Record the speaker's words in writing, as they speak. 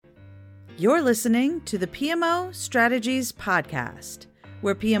You're listening to the PMO Strategies Podcast,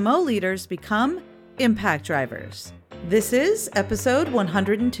 where PMO leaders become impact drivers. This is episode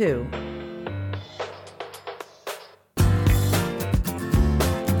 102.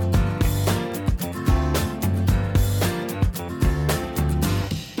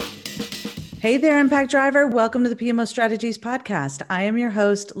 Hey there, Impact Driver. Welcome to the PMO Strategies Podcast. I am your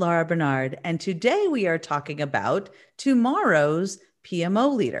host, Laura Bernard, and today we are talking about tomorrow's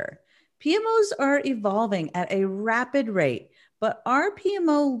PMO leader. PMOs are evolving at a rapid rate, but are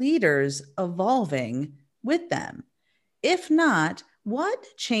PMO leaders evolving with them? If not, what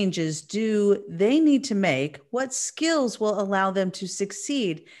changes do they need to make? What skills will allow them to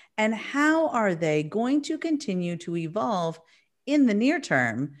succeed? And how are they going to continue to evolve in the near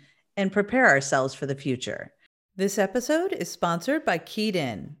term and prepare ourselves for the future? This episode is sponsored by Keyed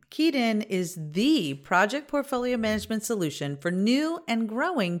In. Keyed In is the project portfolio management solution for new and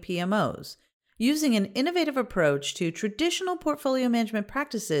growing PMOs. Using an innovative approach to traditional portfolio management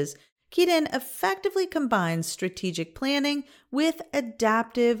practices, Keyed In effectively combines strategic planning with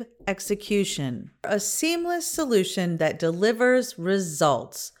adaptive execution, a seamless solution that delivers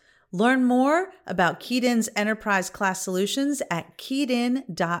results. Learn more about Keyed In's enterprise class solutions at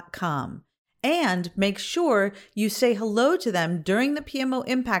keyedin.com. And make sure you say hello to them during the PMO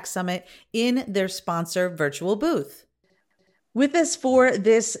Impact Summit in their sponsor virtual booth. With us for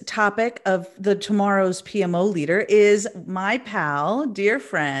this topic of the tomorrow's PMO leader is my pal, dear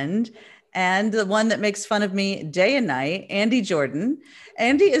friend, and the one that makes fun of me day and night, Andy Jordan.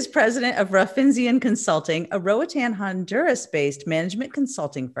 Andy is president of Rafinzian Consulting, a Roatan, Honduras-based management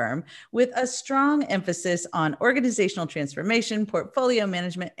consulting firm with a strong emphasis on organizational transformation, portfolio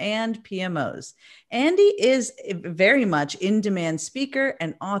management, and PMOs. Andy is a very much in-demand speaker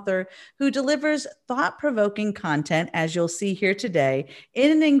and author who delivers thought-provoking content, as you'll see here today, in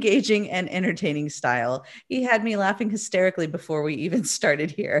an engaging and entertaining style. He had me laughing hysterically before we even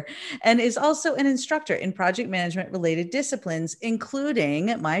started here, and is also an instructor in project management-related disciplines, including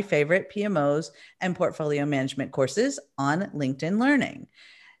my favorite PMOs and portfolio management courses on LinkedIn Learning.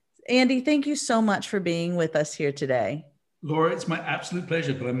 Andy, thank you so much for being with us here today. Laura, it's my absolute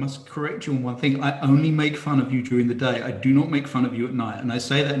pleasure, but I must correct you on one thing. I only make fun of you during the day. I do not make fun of you at night. And I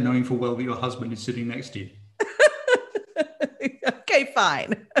say that knowing full well that your husband is sitting next to you. Okay,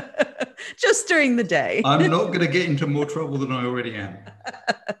 fine. Just during the day. I'm not going to get into more trouble than I already am.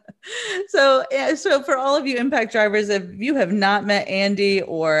 So for all of you impact drivers, if you have not met Andy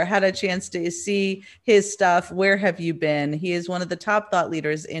or had a chance to see his stuff, where have you been? He is one of the top thought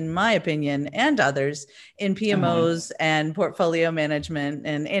leaders, in my opinion, and others in PMOs and portfolio management.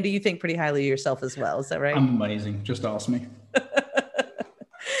 And Andy, you think pretty highly of yourself as well. Is that right? I'm amazing. Just ask me.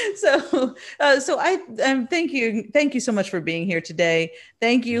 So I thank you so much for being here today.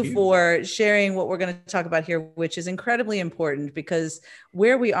 Thank you for sharing what we're going to talk about here, which is incredibly important because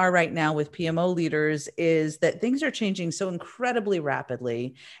where we are right now with PMO leaders is that things are changing so incredibly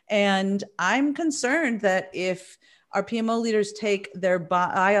rapidly. And I'm concerned that if our PMO leaders take their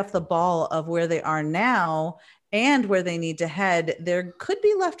eye off the ball of where they are now and where they need to head, there could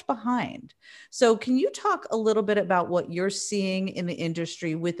be left behind. So can you talk a little bit about what you're seeing in the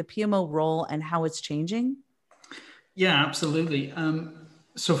industry with the PMO role and how it's changing? Yeah, absolutely.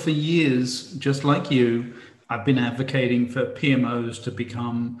 So for years, just like you, I've been advocating for PMOs to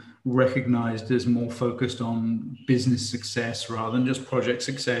become recognized as more focused on business success rather than just project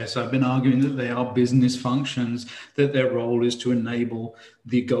success. I've been arguing that they are business functions, that their role is to enable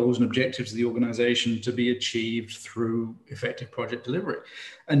the goals and objectives of the organization to be achieved through effective project delivery.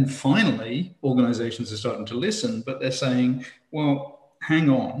 And finally, organizations are starting to listen, but they're saying, well,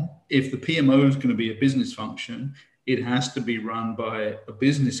 hang on, if the PMO is going to be a business function, it has to be run by a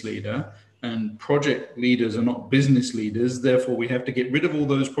business leader, and project leaders are not business leaders. Therefore, we have to get rid of all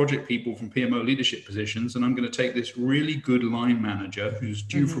those project people from PMO leadership positions. And I'm going to take this really good line manager who's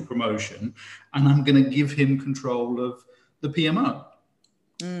due for promotion, and I'm going to give him control of the PMO.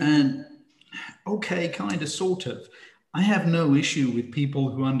 And okay, kind of, sort of. I have no issue with people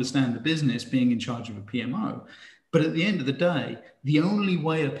who understand the business being in charge of a PMO. But at the end of the day, the only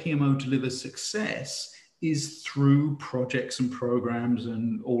way a PMO delivers success is through projects and programs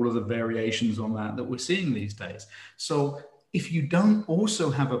and all of the variations on that we're seeing these days. So if you don't also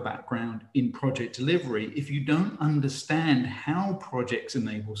have a background in project delivery, if you don't understand how projects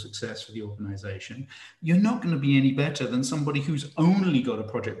enable success for the organization, you're not going to be any better than somebody who's only got a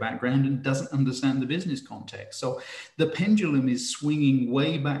project background and doesn't understand the business context. So the pendulum is swinging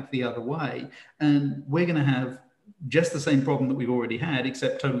way back the other way, and we're going to have just the same problem that we've already had,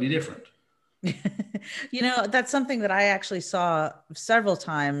 except totally different. That's something that I actually saw several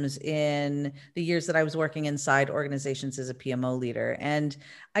times in the years that I was working inside organizations as a PMO leader. And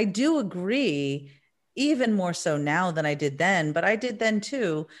I do agree, even more so now than I did then, but I did then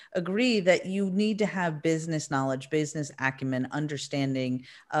too, agree that you need to have business knowledge, business acumen, understanding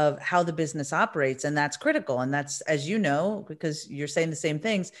of how the business operates. And that's critical. And that's, as you know, because you're saying the same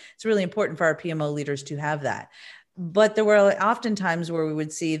things, it's really important for our PMO leaders to have that. But there were often times where we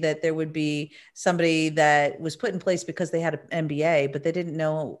would see that there would be somebody that was put in place because they had an MBA, but they didn't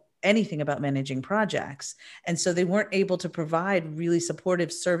know anything about managing projects. And so they weren't able to provide really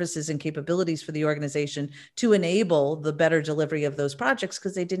supportive services and capabilities for the organization to enable the better delivery of those projects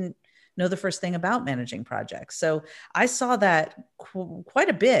because they didn't know the first thing about managing projects. So I saw that quite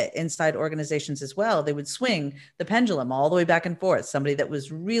a bit inside organizations as well. They would swing the pendulum all the way back and forth. Somebody that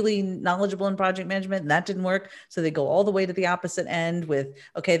was really knowledgeable in project management and that didn't work. So they go all the way to the opposite end with,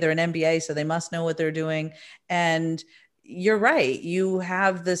 okay, they're an MBA, so they must know what they're doing. And you're right. You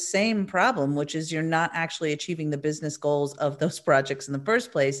have the same problem, which is you're not actually achieving the business goals of those projects in the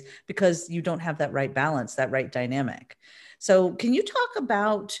first place because you don't have that right balance, that right dynamic. So can you talk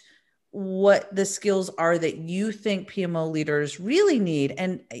about what the skills are that you think PMO leaders really need?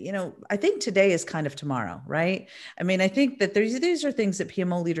 And, I think today is kind of tomorrow, right? I mean, I think that these are things that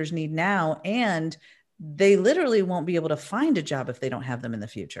PMO leaders need now, and they literally won't be able to find a job if they don't have them in the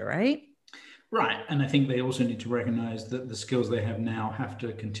future, right? Right. And I think they also need to recognize that the skills they have now have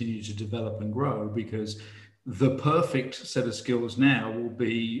to continue to develop and grow, because the perfect set of skills now will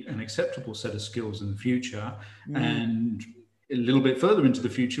be an acceptable set of skills in the future. And a little bit further into the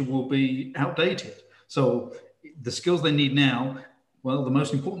future will be outdated. So the skills they need now, well, the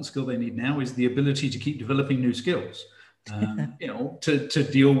most important skill they need now is the ability to keep developing new skills, to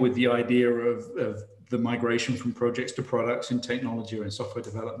deal with the idea of the migration from projects to products in technology or in software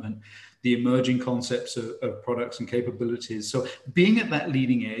development, the emerging concepts of products and capabilities. So being at that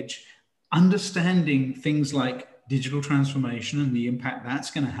leading edge, understanding things like digital transformation and the impact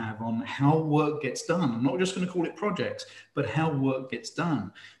that's going to have on how work gets done. I'm not just going to call it projects, but how work gets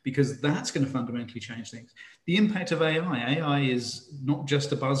done, because that's going to fundamentally change things. The impact of AI. AI is not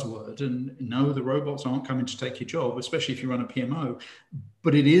just a buzzword, and no, the robots aren't coming to take your job, especially if you run a PMO,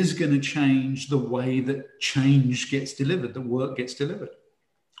 but it is going to change the way that change gets delivered, that work gets delivered.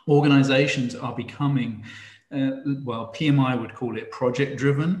 Organizations are becoming PMI would call it project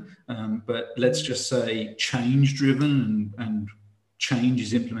driven, but let's just say change driven, and change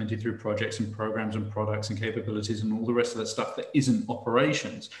is implemented through projects and programs and products and capabilities and all the rest of that stuff that isn't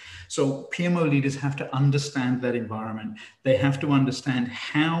operations. So PMO leaders have to understand that environment. They have to understand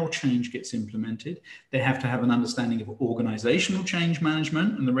how change gets implemented. They have to have an understanding of organizational change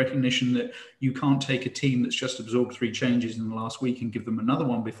management and the recognition that you can't take a team that's just absorbed 3 changes in the last week and give them another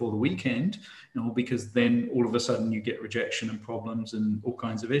one before the weekend, because then all of a sudden you get rejection and problems and all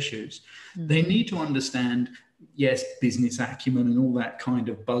kinds of issues. They need to understand, yes, business acumen and all that kind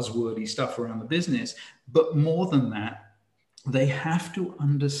of buzzwordy stuff around the business. But more than that, they have to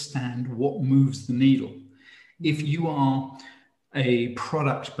understand what moves the needle. If you are a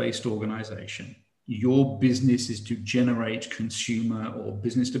product-based organization, your business is to generate consumer or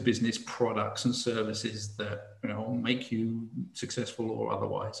business-to-business products and services that make you successful or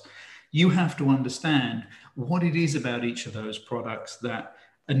otherwise. You have to understand what it is about each of those products that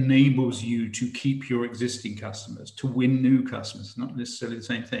enables you to keep your existing customers, to win new customers, not necessarily the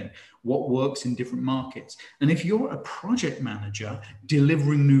same thing. What works in different markets. And if you're a project manager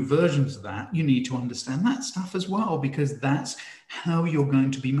delivering new versions of that, you need to understand that stuff as well, because that's how you're going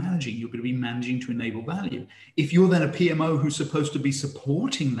to be managing. You're going to be managing to enable value. If you're then a PMO who's supposed to be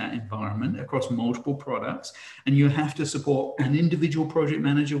supporting that environment across multiple products, and you have to support an individual project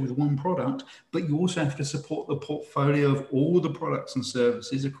manager with one product, but you also have to support the portfolio of all the products and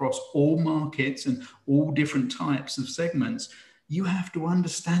services across all markets and all different types of segments, you have to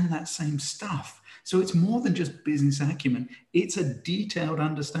understand that same stuff. So it's more than just business acumen. It's a detailed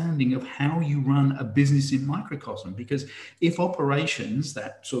understanding of how you run a business in microcosm. Because if operations,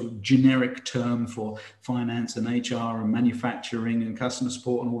 that sort of generic term for finance and HR and manufacturing and customer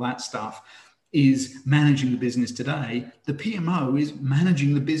support and all that stuff, is managing the business today, the PMO is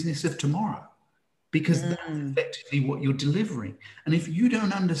managing the business of tomorrow, because that's effectively what you're delivering. And if you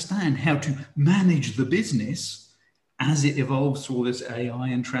don't understand how to manage the business as it evolves through all this AI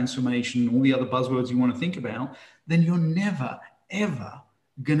and transformation, all the other buzzwords you want to think about, then you're never, ever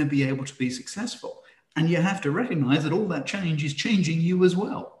going to be able to be successful. And you have to recognize that all that change is changing you as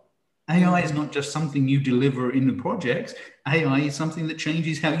well. AI is not just something you deliver in the projects. AI is something that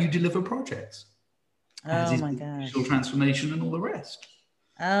changes how you deliver projects. Oh my gosh. Digital transformation and all the rest.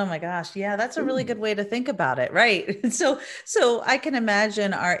 Oh my gosh. Yeah, that's a really good way to think about it. Right. So I can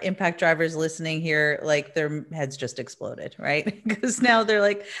imagine our impact drivers listening here, like their heads just exploded, right? Because now they're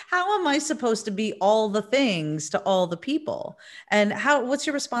like, how am I supposed to be all the things to all the people? And what's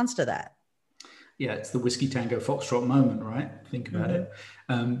your response to that? Yeah, it's the whiskey tango foxtrot moment, right? Think about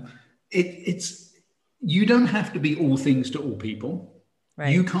Mm-hmm. it. It's you don't have to be all things to all people.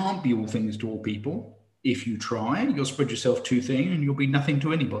 You Right. can't be all things to all people. If you try, you'll spread yourself too thin and you'll be nothing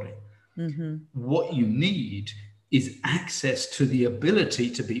to anybody. Mm-hmm. What you need is access to the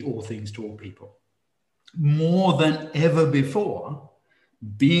ability to be all things to all people. More than ever before,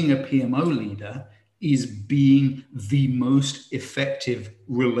 being a PMO leader is being the most effective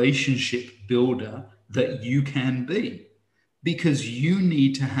relationship builder that you can be, because you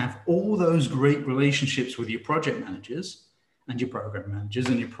need to have all those great relationships with your project managers and your program managers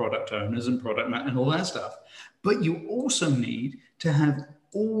and your product owners and and all that stuff. But you also need to have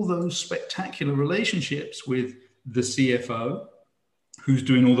all those spectacular relationships with the CFO, who's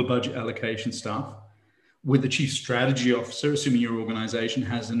doing all the budget allocation stuff, with the chief strategy officer, assuming your organization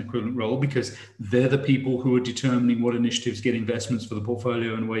has an equivalent role, because they're the people who are determining what initiatives get investments for the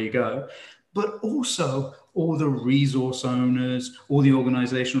portfolio and where you go, but also all the resource owners, all the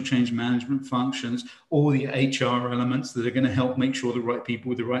organizational change management functions, all the HR elements that are going to help make sure the right people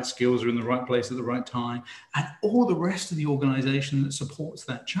with the right skills are in the right place at the right time, and all the rest of the organization that supports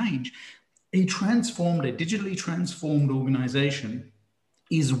that change. A digitally transformed organization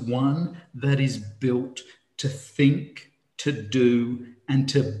is one that is built to think, to do, and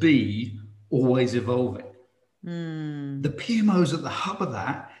to be always evolving. The Mm. PMO is at the hub of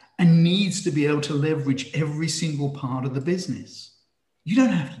that and needs to be able to leverage every single part of the business. You don't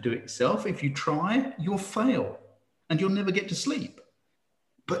have to do it yourself. If you try, you'll fail and you'll never get to sleep.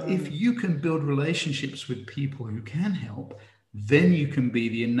 But if Mm. you can build relationships with people who can help, then you can be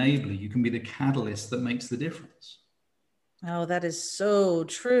the enabler, you can be the catalyst that makes the difference. Oh, that is so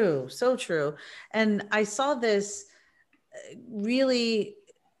true. So true. And I saw this really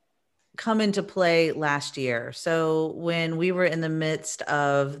come into play last year. So when we were in the midst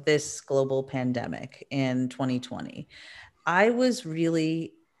of this global pandemic in 2020, I was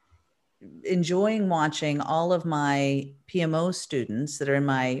really enjoying watching all of my PMO students that are in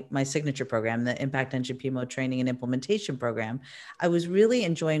my signature program, the Impact Engine PMO training and implementation program. I was really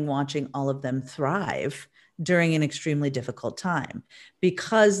enjoying watching all of them thrive during an extremely difficult time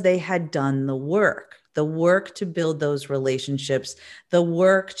because they had done the work to build those relationships, the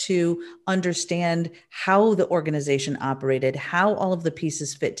work to understand how the organization operated, how all of the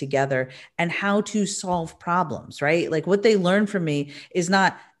pieces fit together, and how to solve problems, right? Like what they learned from me is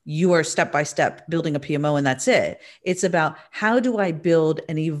not you are step by step building a PMO and that's it. It's about how do I build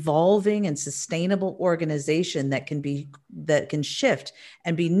an evolving and sustainable organization that can shift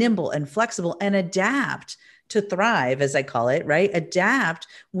and be nimble and flexible and adapt to thrive, as I call it, right? Adapt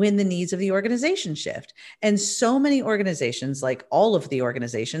when the needs of the organization shift. And so many organizations, like all of the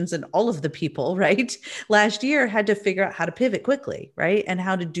organizations and all of the people, right, last year had to figure out how to pivot quickly, right? And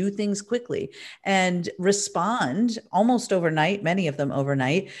how to do things quickly and respond almost overnight, many of them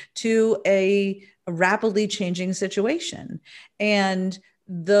overnight, to a rapidly changing situation. And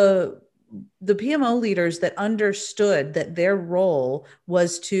the PMO leaders that understood that their role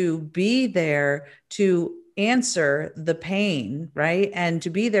was to be there to answer the pain, right? And to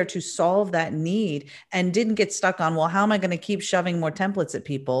be there to solve that need and didn't get stuck on, well, how am I going to keep shoving more templates at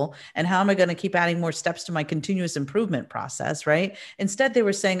people? And how am I going to keep adding more steps to my continuous improvement process, right? Instead, they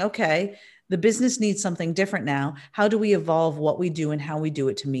were saying, okay, the business needs something different now. How do we evolve what we do and how we do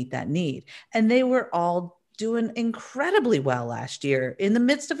it to meet that need? And they were all doing incredibly well last year in the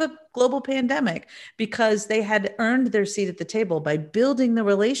midst of a global pandemic because they had earned their seat at the table by building the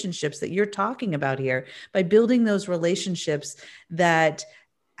relationships that you're talking about here, by building those relationships that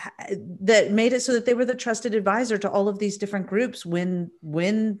made it so that they were the trusted advisor to all of these different groups when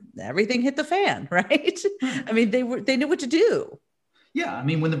everything hit the fan, right? I mean, they knew what to do. Yeah, I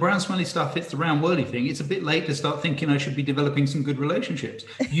mean, when the brown smelly stuff hits the round worldy thing, it's a bit late to start thinking I should be developing some good relationships.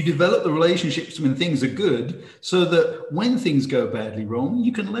 You develop the relationships when things are good so that when things go badly wrong,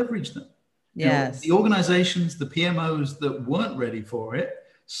 you can leverage them. The Yes. organizations, the PMOs that weren't ready for it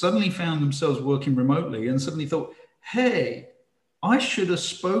suddenly found themselves working remotely and suddenly thought, hey, I should have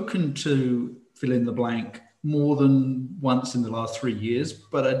spoken to fill in the blank more than once in the last 3 years,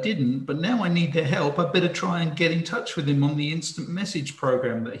 but I didn't. But now I need their help. I better try and get in touch with him on the instant message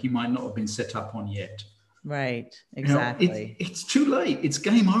program that he might not have been set up on yet. Right. Exactly. It's too late. It's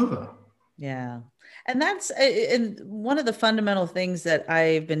game over. Yeah. And that's and one of the fundamental things that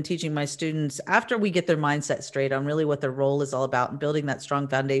I've been teaching my students after we get their mindset straight on really what their role is all about and building that strong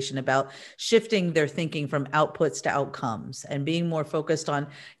foundation about shifting their thinking from outputs to outcomes and being more focused on,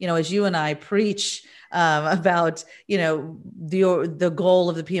 as you and I preach about, the goal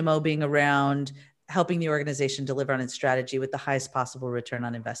of the PMO being around helping the organization deliver on its strategy with the highest possible return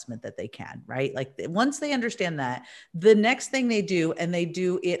on investment that they can, right? Like once they understand that, the next thing they do, and they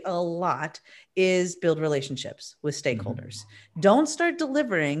do it a lot, is build relationships with stakeholders. Don't start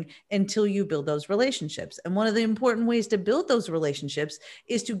delivering until you build those relationships. And one of the important ways to build those relationships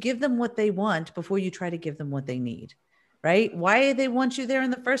is to give them what they want before you try to give them what they need. Right? Why do they want you there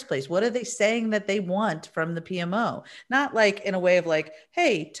in the first place? What are they saying that they want from the PMO? Not like in a way of like,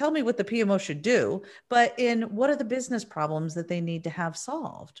 hey, tell me what the PMO should do, but in what are the business problems that they need to have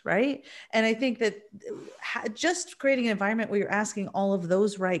solved, right? And I think that just creating an environment where you're asking all of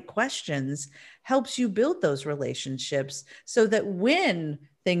those right questions helps you build those relationships so that when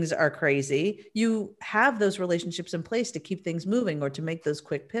things are crazy, you have those relationships in place to keep things moving or to make those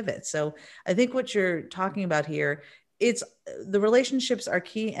quick pivots. So I think what you're talking about here, it's the relationships are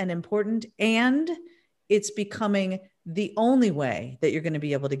key and important, and it's becoming the only way that you're going to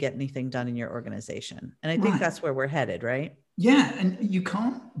be able to get anything done in your organization. And I think that's where we're headed, right? Yeah, and you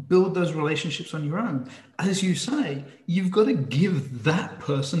can't build those relationships on your own. As you say, you've got to give that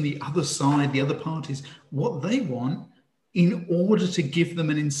person, the other side, the other parties, what they want in order to give them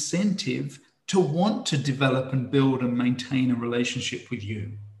an incentive to want to develop and build and maintain a relationship with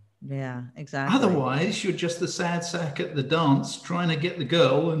you. Yeah, exactly. Otherwise, you're just the sad sack at the dance trying to get the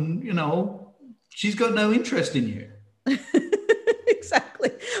girl, and she's got no interest in you.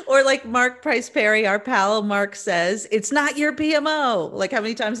 Exactly. Or like Mark Price Perry, our pal Mark, says, it's not your PMO. Like how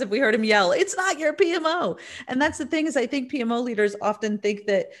many times have we heard him yell, it's not your PMO? And that's the thing, is I think PMO leaders often think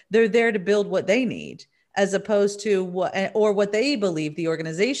that they're there to build what they need, as opposed to what they believe the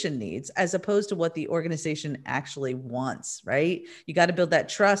organization needs, as opposed to what the organization actually wants, right? You got to build that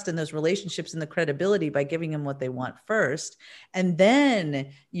trust and those relationships and the credibility by giving them what they want first. And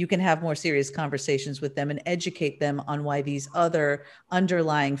then you can have more serious conversations with them and educate them on why these other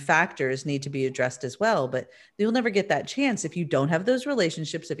underlying factors need to be addressed as well. But you'll never get that chance if you don't have those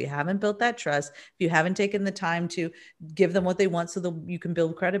relationships, if you haven't built that trust, if you haven't taken the time to give them what they want so that you can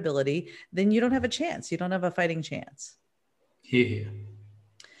build credibility, then you don't have a chance. You don't have a fighting chance. Here.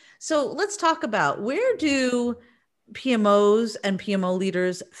 So let's talk about, where do PMOs and PMO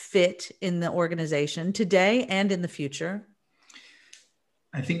leaders fit in the organization today and in the future?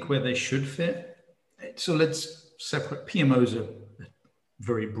 I think where they should fit. So let's separate. PMOs are a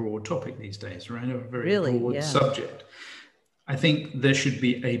very broad topic these days, right? A very broad subject. I think there should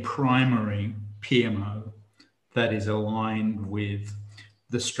be a primary PMO that is aligned with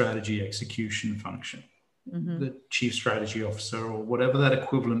the strategy execution function. The chief strategy officer, or whatever that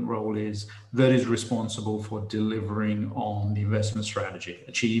equivalent role is, that is responsible for delivering on the investment strategy,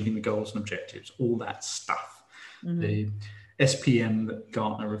 achieving the goals and objectives, all that stuff. The SPM that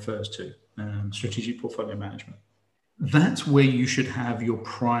Gartner refers to, strategic portfolio management. That's where you should have your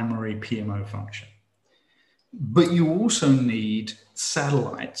primary PMO function. But you also need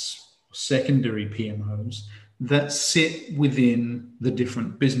satellites, secondary PMOs, that sit within the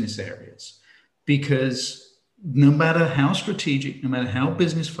different business areas. Because no matter how strategic, no matter how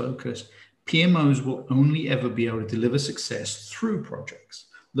business focused, PMOs will only ever be able to deliver success through projects.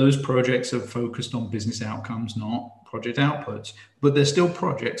 Those projects are focused on business outcomes, not project outputs, but they're still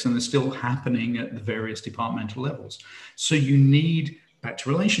projects and they're still happening at the various departmental levels. So you need, back to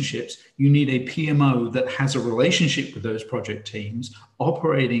relationships, you need a PMO that has a relationship with those project teams,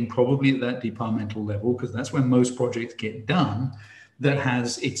 operating probably at that departmental level, because that's where most projects get done, that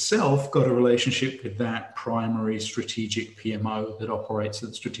has itself got a relationship with that primary strategic PMO that operates at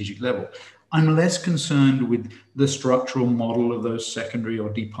the strategic level. I'm less concerned with the structural model of those secondary or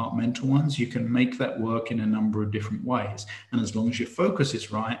departmental ones. You can make that work in a number of different ways. And as long as your focus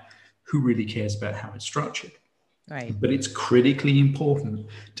is right, who really cares about how it's structured? Right. But it's critically important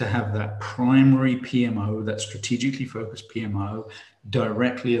to have that primary PMO, that strategically focused PMO,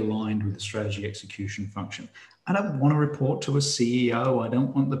 directly aligned with the strategy execution function. I don't want to report to a CEO. I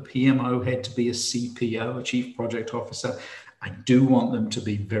don't want the PMO head to be a CPO, a chief project officer. I do want them to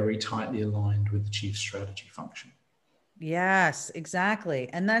be very tightly aligned with the chief strategy function. Yes, exactly.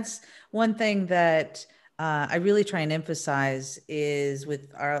 And that's one thing that I really try and emphasize is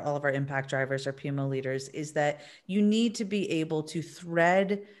with all of our impact drivers, our PMO leaders, is that you need to be able to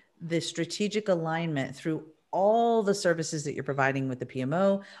thread the strategic alignment through all the services that you're providing with the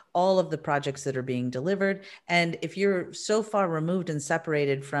PMO, all of the projects that are being delivered. And if you're so far removed and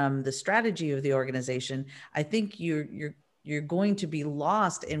separated from the strategy of the organization, I think you're going to be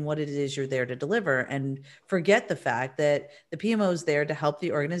lost in what it is you're there to deliver and forget the fact that the PMO is there to help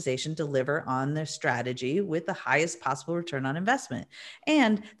the organization deliver on their strategy with the highest possible return on investment.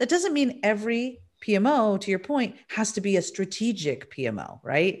 And that doesn't mean every PMO, to your point, has to be a strategic PMO,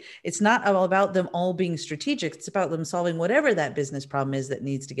 right? It's not all about them all being strategic. It's about them solving whatever that business problem is that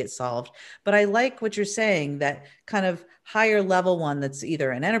needs to get solved. But I like what you're saying, that kind of higher level one that's either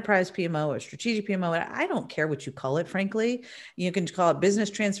an enterprise PMO or strategic PMO. I don't care what you call it, frankly. You can call it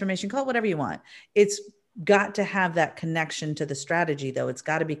business transformation, call it whatever you want. It's got to have that connection to the strategy, though. It's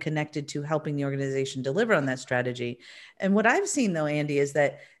got to be connected to helping the organization deliver on that strategy. And what I've seen, though, Andy, is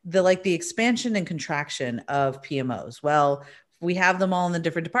that the expansion and contraction of PMOs. Well, we have them all in the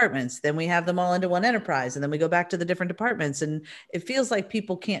different departments, then we have them all into one enterprise, and then we go back to the different departments. And it feels like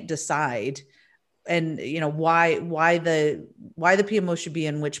people can't decide and why the PMO should be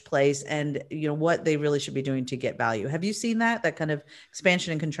in which place, and what they really should be doing to get value. Have you seen that kind of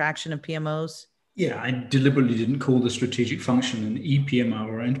expansion and contraction of PMOs? Yeah, I deliberately didn't call the strategic function an ePMO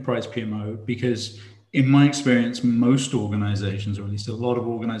or enterprise PMO because in my experience, most organizations, or at least a lot of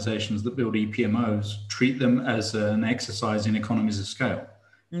organizations that build ePMOs, treat them as an exercise in economies of scale.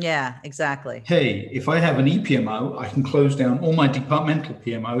 Yeah, exactly. Hey, if I have an ePMO, I can close down all my departmental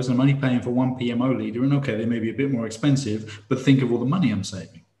PMOs. I'm only paying for one PMO leader, and okay, they may be a bit more expensive, but think of all the money I'm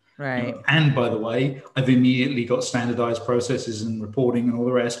saving. Right. And by the way, I've immediately got standardized processes and reporting and all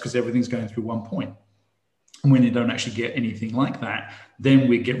the rest because everything's going through one point. And when you don't actually get anything like that, then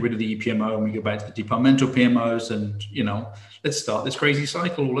we get rid of the ePMO and we go back to the departmental PMOs and, let's start this crazy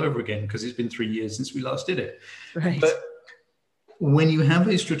cycle all over again because it's been 3 years since we last did it. Right. But when you have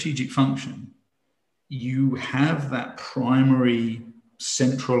a strategic function, you have that primary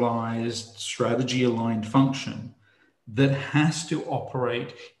centralized strategy aligned function that has to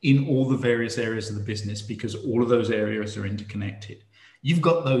operate in all the various areas of the business because all of those areas are interconnected. You've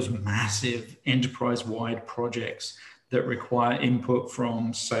got those massive enterprise-wide projects that require input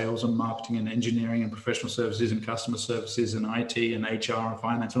from sales and marketing and engineering and professional services and customer services and IT and HR and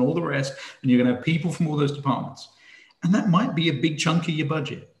finance and all the rest. And you're going to have people from all those departments. And that might be a big chunk of your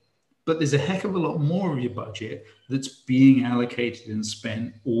budget. But there's a heck of a lot more of your budget that's being allocated and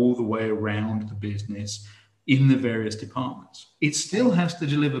spent all the way around the business in the various departments. It still has to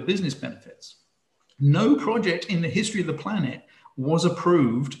deliver business benefits. No project in the history of the planet was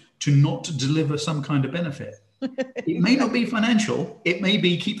approved to not deliver some kind of benefit. It may not be financial. It may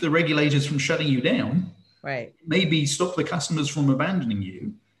be keep the regulators from shutting you down. Right. It may be stop the customers from abandoning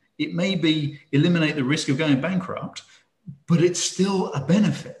you. It may be eliminate the risk of going bankrupt, but it's still a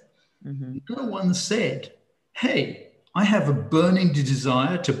benefit. Mm-hmm. No one said, hey, I have a burning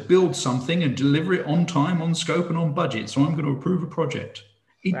desire to build something and deliver it on time, on scope, and on budget, so I'm going to approve a project.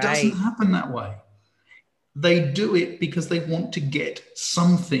 It doesn't happen that way. They do it because they want to get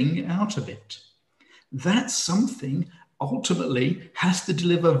something out of it. That something ultimately has to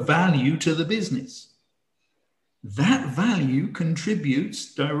deliver value to the business. That value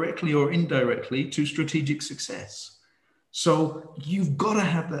contributes directly or indirectly to strategic success. So you've got to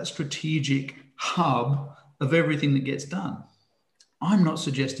have that strategic hub of everything that gets done. I'm not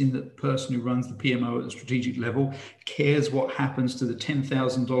suggesting that the person who runs the PMO at the strategic level cares what happens to the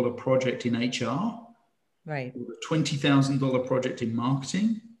 $10,000 project in HR, right, or the $20,000 project in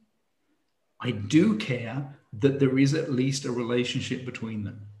marketing. I do care that there is at least a relationship between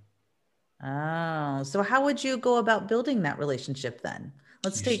them. Oh, so how would you go about building that relationship then?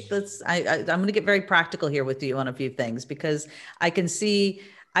 I'm going to get very practical here with you on a few things because I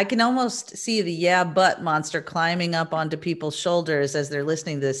can almost see the but monster climbing up onto people's shoulders as they're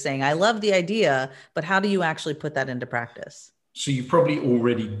listening to this saying, I love the idea, but how do you actually put that into practice? So you've probably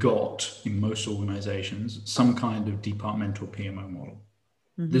already got, in most organizations, some kind of departmental PMO model.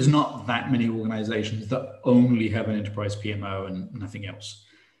 Mm-hmm. There's not that many organizations that only have an enterprise PMO and nothing else.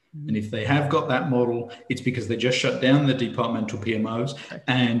 Mm-hmm. And if they have got that model, it's because they just shut down the departmental PMOs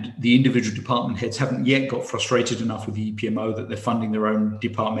and the individual department heads haven't yet got frustrated enough with the EPMO that they're funding their own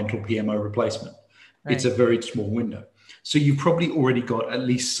departmental PMO replacement. Right. It's a very small window. So you've probably already got at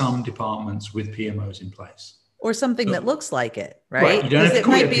least some departments with PMOs in place. Or something that looks like it, right? Because it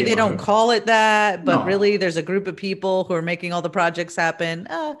might be they don't call it that, but really there's a group of people who are making all the projects happen.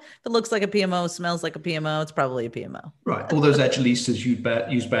 If it looks like a PMO, smells like a PMO, it's probably a PMO. Right. All those agilistas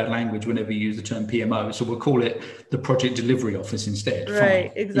use bad language whenever you use the term PMO. So we'll call it the project delivery office instead. Right,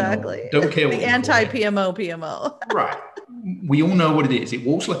 fine. Exactly. Don't care what the anti-PMO PMO. Right. We all know what it is. It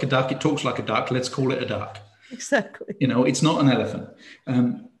walks like a duck. It talks like a duck. Let's call it a duck. Exactly. It's not an elephant.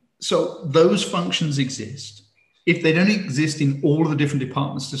 So those functions exist. If they don't exist in all of the different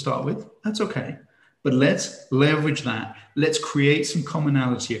departments to start with, that's okay. But let's leverage that. Let's create some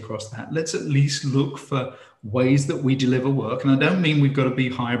commonality across that. Let's at least look for ways that we deliver work. And I don't mean we've got to be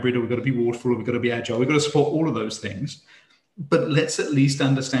hybrid or we've got to be waterfall or we've got to be agile. We've got to support all of those things. But let's at least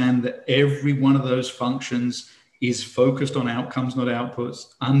understand that every one of those functions is focused on outcomes, not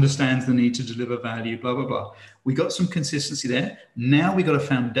outputs, understands the need to deliver value, blah, blah, blah. We got some consistency there. Now we got a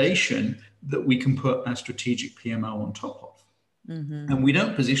foundation that we can put our strategic PMO on top of. And we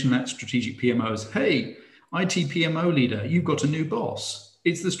don't position that strategic PMO as, hey, IT PMO leader, you've got a new boss.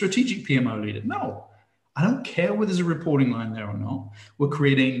 It's the strategic PMO leader. No, I don't care whether there's a reporting line there or not. We're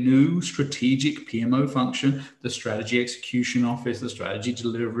creating a new strategic PMO function, the strategy execution office, the strategy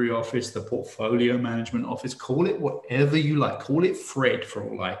delivery office, the portfolio management office, call it whatever you like. Call it Fred for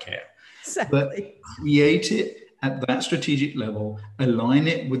all I care. Exactly. But create it at that strategic level, align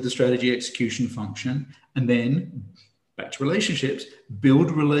it with the strategy execution function, and then back to relationships,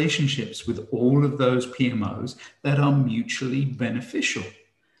 build relationships with all of those PMOs that are mutually beneficial.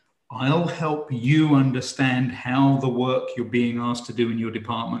 I'll help you understand how the work you're being asked to do in your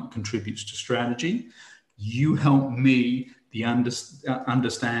department contributes to strategy. You help me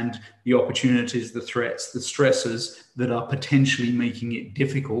understand the opportunities, the threats, the stressors that are potentially making it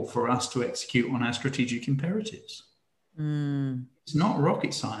difficult for us to execute on our strategic imperatives. It's not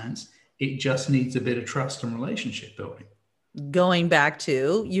rocket science. It just needs a bit of trust and relationship building. Going back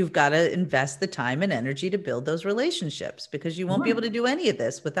to, you've got to invest the time and energy to build those relationships, because you won't be able to do any of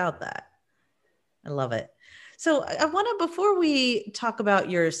this without that. I love it. So I want to, before we talk about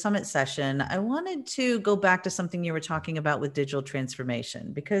your summit session, I wanted to go back to something you were talking about with digital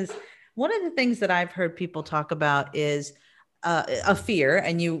transformation, because one of the things that I've heard people talk about is a fear,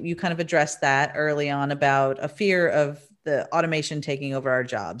 and you kind of addressed that early on, about a fear of the automation taking over our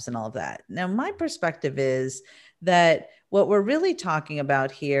jobs and all of that. Now, my perspective is that what we're really talking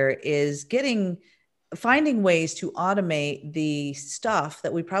about here is finding ways to automate the stuff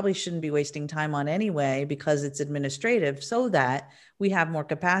that we probably shouldn't be wasting time on anyway, because it's administrative, so that we have more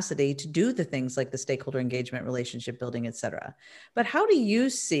capacity to do the things like the stakeholder engagement, relationship building, et cetera. But how do you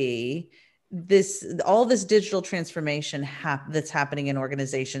see all this digital transformation that's happening in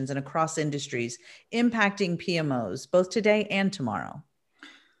organizations and across industries impacting PMOs, both today and tomorrow?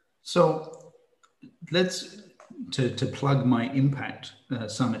 So to plug my Impact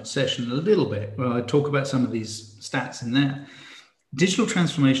Summit session a little bit, well, I talk about some of these stats in there. Digital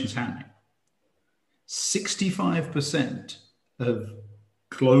transformation is happening. 65% of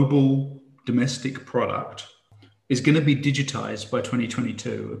global domestic product is going to be digitized by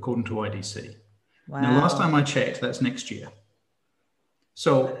 2022, according to IDC. Wow. Now, last time I checked, that's next year.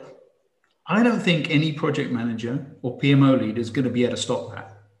 So I don't think any project manager or PMO leader is going to be able to stop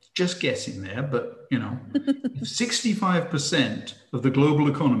that. Just guessing there, but if 65% of the global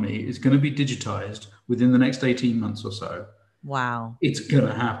economy is going to be digitized within the next 18 months or so, wow, it's going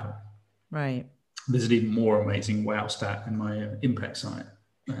to happen. Right. There's an even more amazing wow stat in my Impact Summit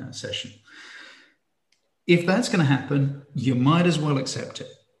session. If that's going to happen, you might as well accept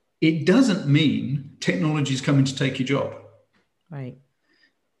it. It doesn't mean technology is coming to take your job. Right.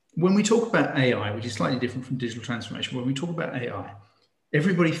 When we talk about AI, which is slightly different from digital transformation, when we talk about AI,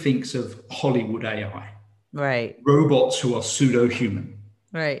 everybody thinks of Hollywood AI. Right. Robots who are pseudo-human.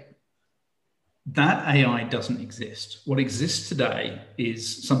 Right. That AI doesn't exist. What exists today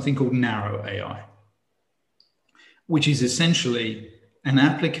is something called narrow AI, which is essentially an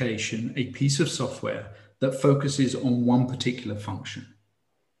application, a piece of software that focuses on one particular function.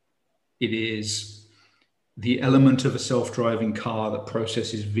 It is the element of a self-driving car that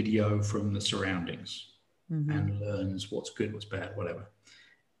processes video from the surroundings and learns what's good, what's bad, whatever.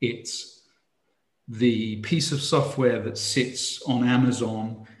 It's the piece of software that sits on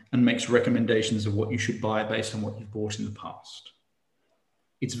Amazon and makes recommendations of what you should buy based on what you've bought in the past.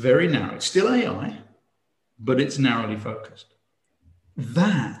 It's very narrow. It's still AI, but it's narrowly focused.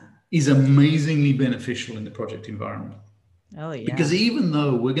 That is amazingly beneficial in the project environment. Oh, yeah. Because even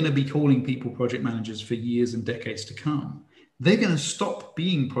though we're going to be calling people project managers for years and decades to come, they're going to stop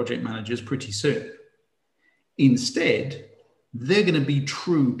being project managers pretty soon. Instead, they're going to be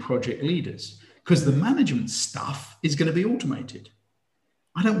true project leaders, because the management stuff is going to be automated.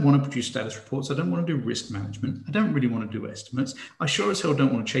 I don't want to produce status reports. I don't want to do risk management. I don't really want to do estimates. I sure as hell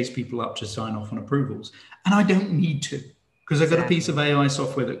don't want to chase people up to sign off on approvals. And I don't need to, because I've got a piece of AI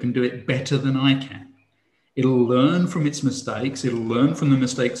software that can do it better than I can. It'll learn from its mistakes. It'll learn from the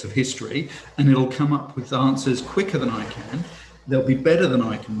mistakes of history, and it'll come up with answers quicker than I can. They'll be better than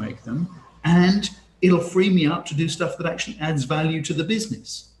I can make them. And it'll free me up to do stuff that actually adds value to the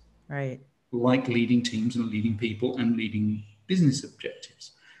business, Right. like leading teams and leading people and leading business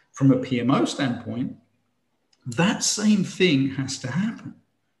objectives. From a PMO standpoint, that same thing has to happen.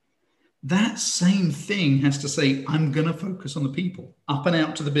 That same thing has to say, I'm going to focus on the people, up and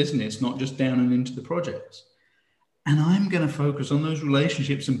out to the business, not just down and into the projects. And I'm going to focus on those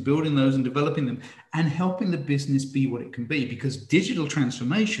relationships and building those and developing them and helping the business be what it can be. Because digital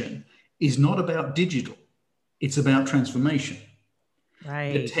transformation is not about digital, it's about transformation.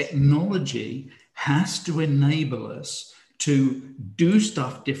 Right. The technology has to enable us to do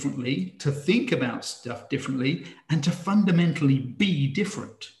stuff differently, to think about stuff differently, and to fundamentally be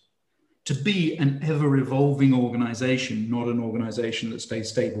different. To be an ever-evolving organization, not an organization that stays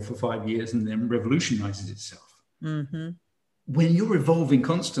stable for 5 years and then revolutionizes itself. Mm-hmm. When you're evolving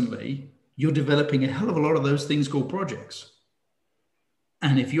constantly, you're developing a hell of a lot of those things called projects.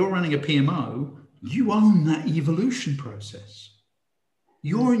 And if you're running a PMO, you own that evolution process.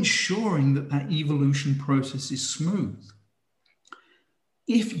 You're ensuring that that evolution process is smooth.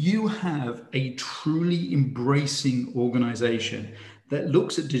 If you have a truly embracing organization that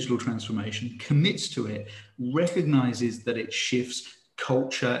looks at digital transformation, commits to it, recognizes that it shifts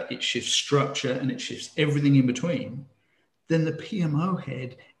culture, it shifts structure, and it shifts everything in between, then the PMO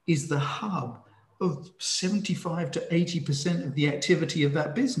head is the hub of 75 to 80% of the activity of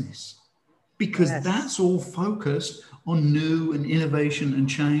that business. Because that's all focused on new and innovation and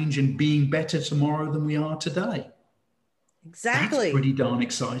change and being better tomorrow than we are today. Exactly. That's pretty darn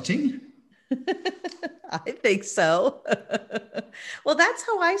exciting. I think so. Well, that's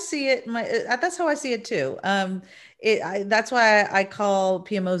how I see it. That's how I see it too. That's why I call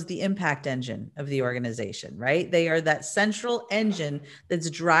PMOs the impact engine of the organization, right? They are that central engine that's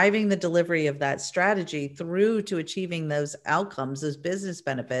driving the delivery of that strategy through to achieving those outcomes, those business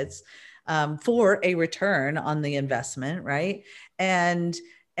benefits, for a return on the investment, right? And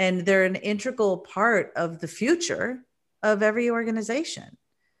they're an integral part of the future of every organization.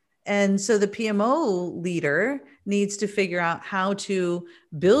 And so the PMO leader needs to figure out how to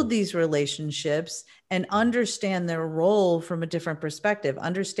build these relationships and understand their role from a different perspective.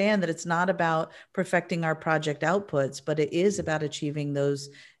 Understand that it's not about perfecting our project outputs, but it is about achieving those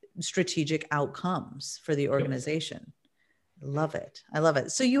strategic outcomes for the organization. Love it. I love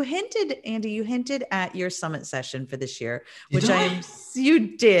it. So Andy, you hinted at your summit session for this year, which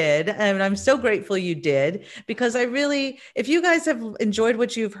you did. And I'm so grateful you did, because if you guys have enjoyed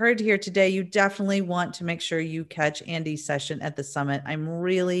what you've heard here today, you definitely want to make sure you catch Andy's session at the summit. I'm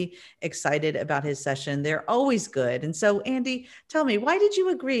really excited about his session. They're always good. And so Andy, tell me, why did you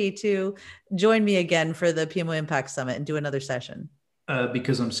agree to join me again for the PMO Impact Summit and do another session?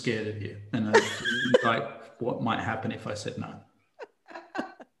 Because I'm scared of you. And what might happen if I said no?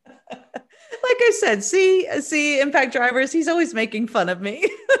 Like I said, see Impact Drivers, he's always making fun of me.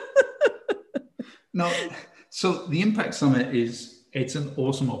 No, so the Impact Summit it's an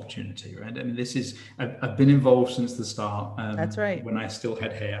awesome opportunity, right? I mean, I've been involved since the start. That's right. When I still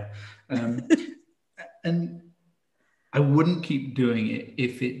had hair. And I wouldn't keep doing it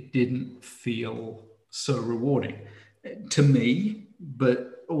if it didn't feel so rewarding to me, but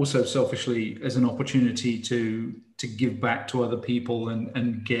also selfishly as an opportunity to give back to other people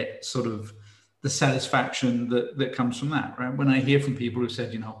and get sort of the satisfaction that comes from that, right? When I hear from people who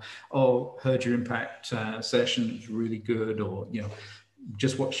said, heard your Impact session, it's really good, or,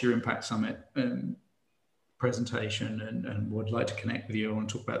 just watch your Impact Summit presentation and would like to connect with you and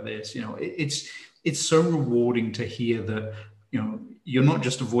talk about this. It's so rewarding to hear that, you're not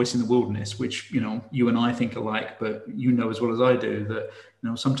just a voice in the wilderness, which, you and I think alike, but as well as I do that,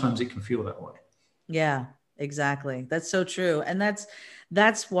 sometimes it can feel that way. Yeah, exactly. That's so true. And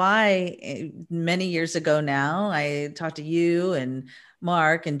that's why many years ago now, I talked to you and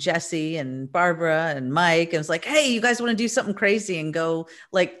Mark and Jesse and Barbara and Mike. And was like, hey, you guys want to do something crazy and go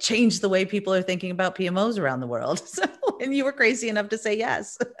change the way people are thinking about PMOs around the world. So, and you were crazy enough to say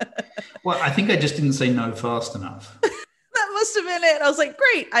yes. Well, I think I just didn't say no fast enough. That must have been it. I was like,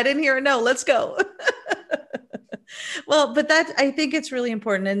 great. I didn't hear a no. Let's go. Well, but I think it's really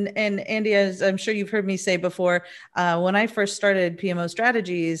important. And Andy, as I'm sure you've heard me say before, when I first started PMO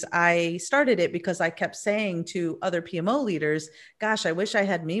Strategies, I started it because I kept saying to other PMO leaders, gosh, I wish I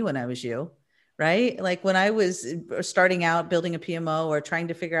had me when I was you. right? Like when I was starting out building a PMO or trying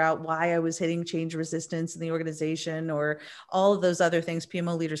to figure out why I was hitting change resistance in the organization or all of those other things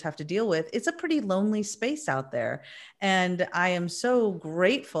PMO leaders have to deal with, it's a pretty lonely space out there. And I am so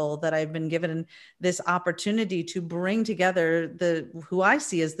grateful that I've been given this opportunity to bring together who I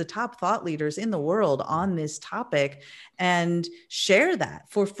see as the top thought leaders in the world on this topic and share that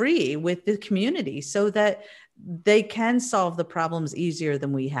for free with the community so that they can solve the problems easier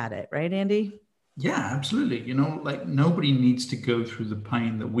than we had it. Right, Andy? Yeah, absolutely. Like nobody needs to go through the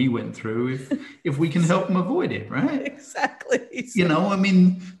pain that we went through if we can help them avoid it, right? Exactly. I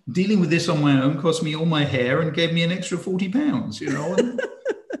mean, dealing with this on my own cost me all my hair and gave me an extra 40 pounds,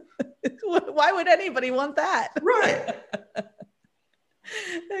 Why would anybody want that? Right.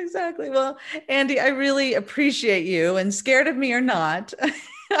 Exactly. Well, Andy, I really appreciate you, and scared of me or not,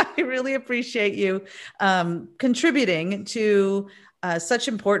 I really appreciate you contributing to such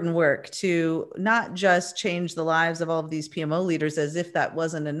important work to not just change the lives of all of these PMO leaders as if that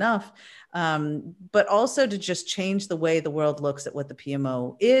wasn't enough, but also to just change the way the world looks at what the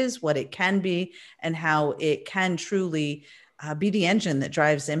PMO is, what it can be, and how it can truly be the engine that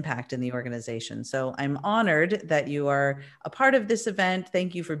drives impact in the organization. So I'm honored that you are a part of this event.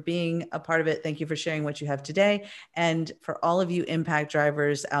 Thank you for being a part of it. Thank you for sharing what you have today. And for all of you impact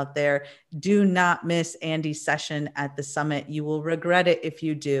drivers out there, do not miss Andy's session at the summit. You will regret it if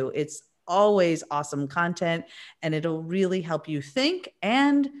you do. It's always awesome content, and it'll really help you think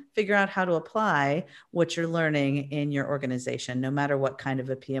and figure out how to apply what you're learning in your organization, no matter what kind of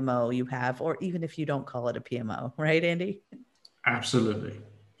a PMO you have, or even if you don't call it a PMO, right, Andy? Absolutely.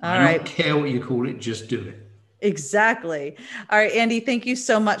 All I right. don't care what you call it, just do it. Exactly. All right, Andy, thank you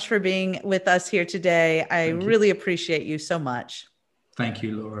so much for being with us here today. I really appreciate you so much. Thank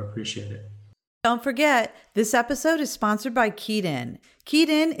you, Laura. Appreciate it. Don't forget, this episode is sponsored by Keyed. Keyed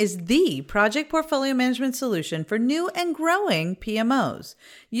is the project portfolio management solution for new and growing PMOs.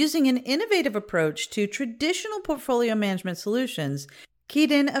 Using an innovative approach to traditional portfolio management solutions,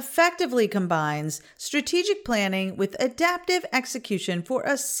 Keyed effectively combines strategic planning with adaptive execution for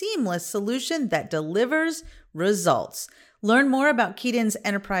a seamless solution that delivers results. Learn more about Keyed's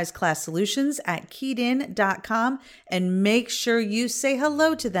enterprise class solutions at keyedin.com and make sure you say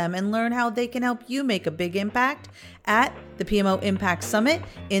hello to them and learn how they can help you make a big impact at the PMO Impact Summit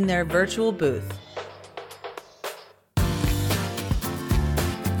in their virtual booth.